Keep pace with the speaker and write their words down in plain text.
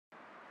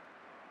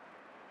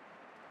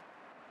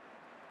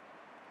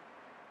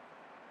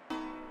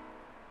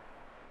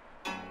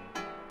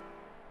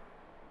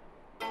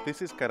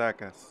This is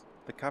Caracas,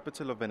 the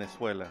capital of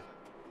Venezuela.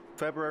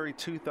 February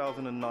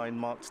 2009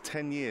 marks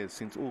 10 years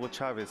since Hugo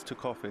Chavez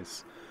took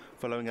office,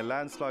 following a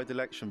landslide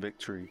election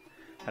victory,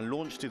 and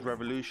launched his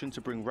revolution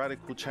to bring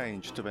radical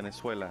change to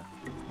Venezuela.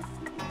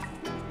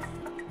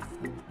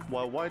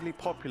 While widely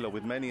popular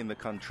with many in the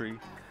country,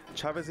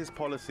 Chavez's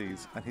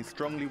policies and his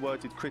strongly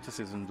worded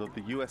criticisms of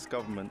the US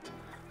government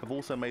have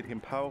also made him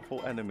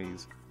powerful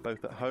enemies,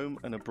 both at home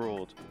and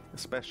abroad,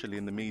 especially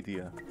in the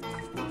media.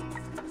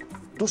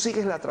 Tú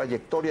sigues la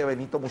trayectoria de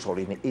Benito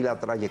Mussolini y la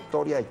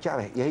trayectoria de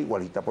Chávez y es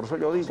igualita. Por eso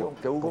yo digo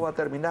que Hugo va a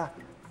terminar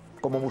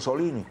como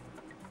Mussolini,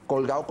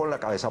 colgado con la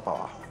cabeza para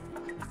abajo.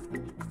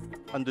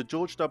 Under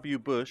George W.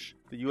 Bush,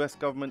 the US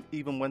government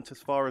even went as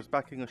far as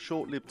backing a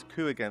short-lived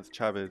coup against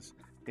Chavez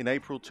in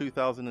April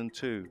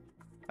 2002,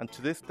 and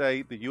to this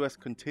day the US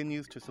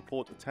continues to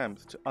support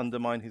attempts to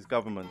undermine his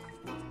government.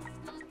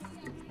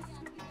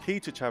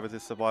 Key to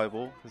Chavez's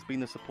survival has been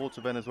the support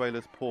of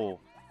Venezuela's poor,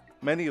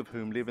 many of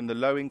whom live in the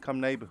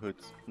low-income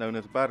neighborhoods known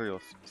as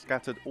barrios,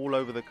 scattered all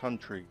over the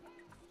country.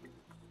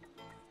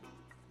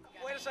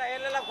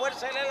 Él es la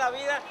fuerza, él es la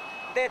vida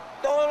de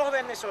todos los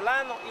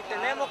venezolanos y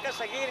tenemos que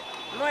seguir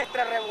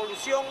nuestra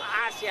revolución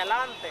hacia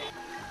adelante.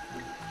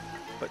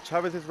 But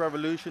Chavez's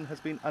revolution has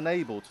been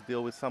unable to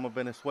deal with some of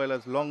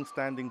Venezuela's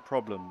long-standing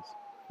problems,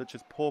 such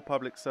as poor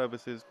public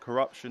services,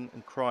 corruption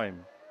and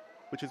crime,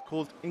 which has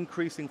caused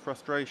increasing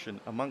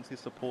frustration amongst his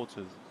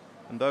supporters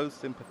and those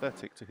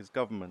sympathetic to his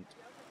government.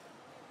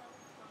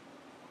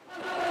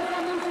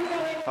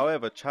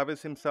 However,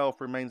 Chavez himself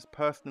remains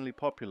personally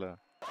popular.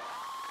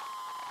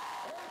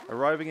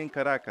 Arriving in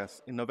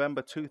Caracas in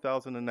November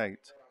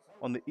 2008,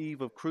 on the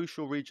eve of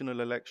crucial regional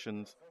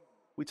elections,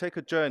 we take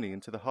a journey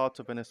into the heart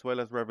of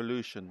Venezuela's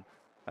revolution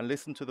and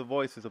listen to the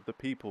voices of the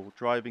people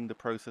driving the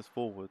process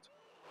forward.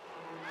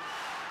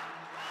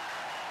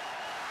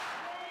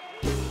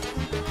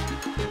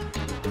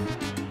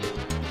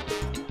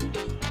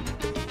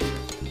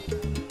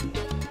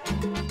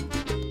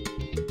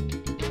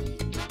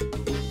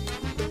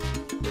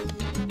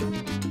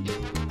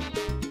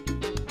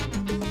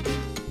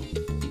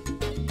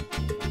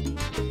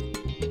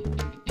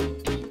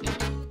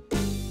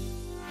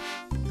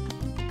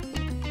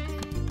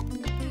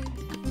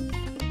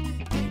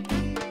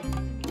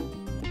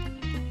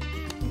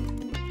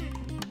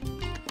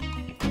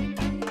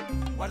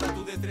 Guarda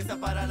tu destreza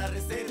para la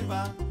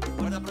reserva,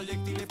 guarda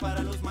proyectiles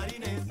para los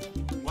marines,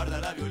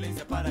 guarda la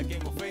violencia para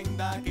quien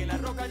ofenda, que la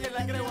roca y el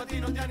langreo a ti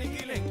no te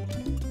aniquilen.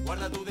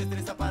 Guarda tu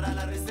destreza para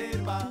la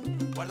reserva,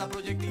 guarda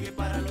proyectiles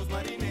para los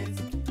marines,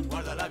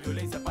 guarda la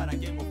violencia para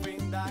quien ofenda.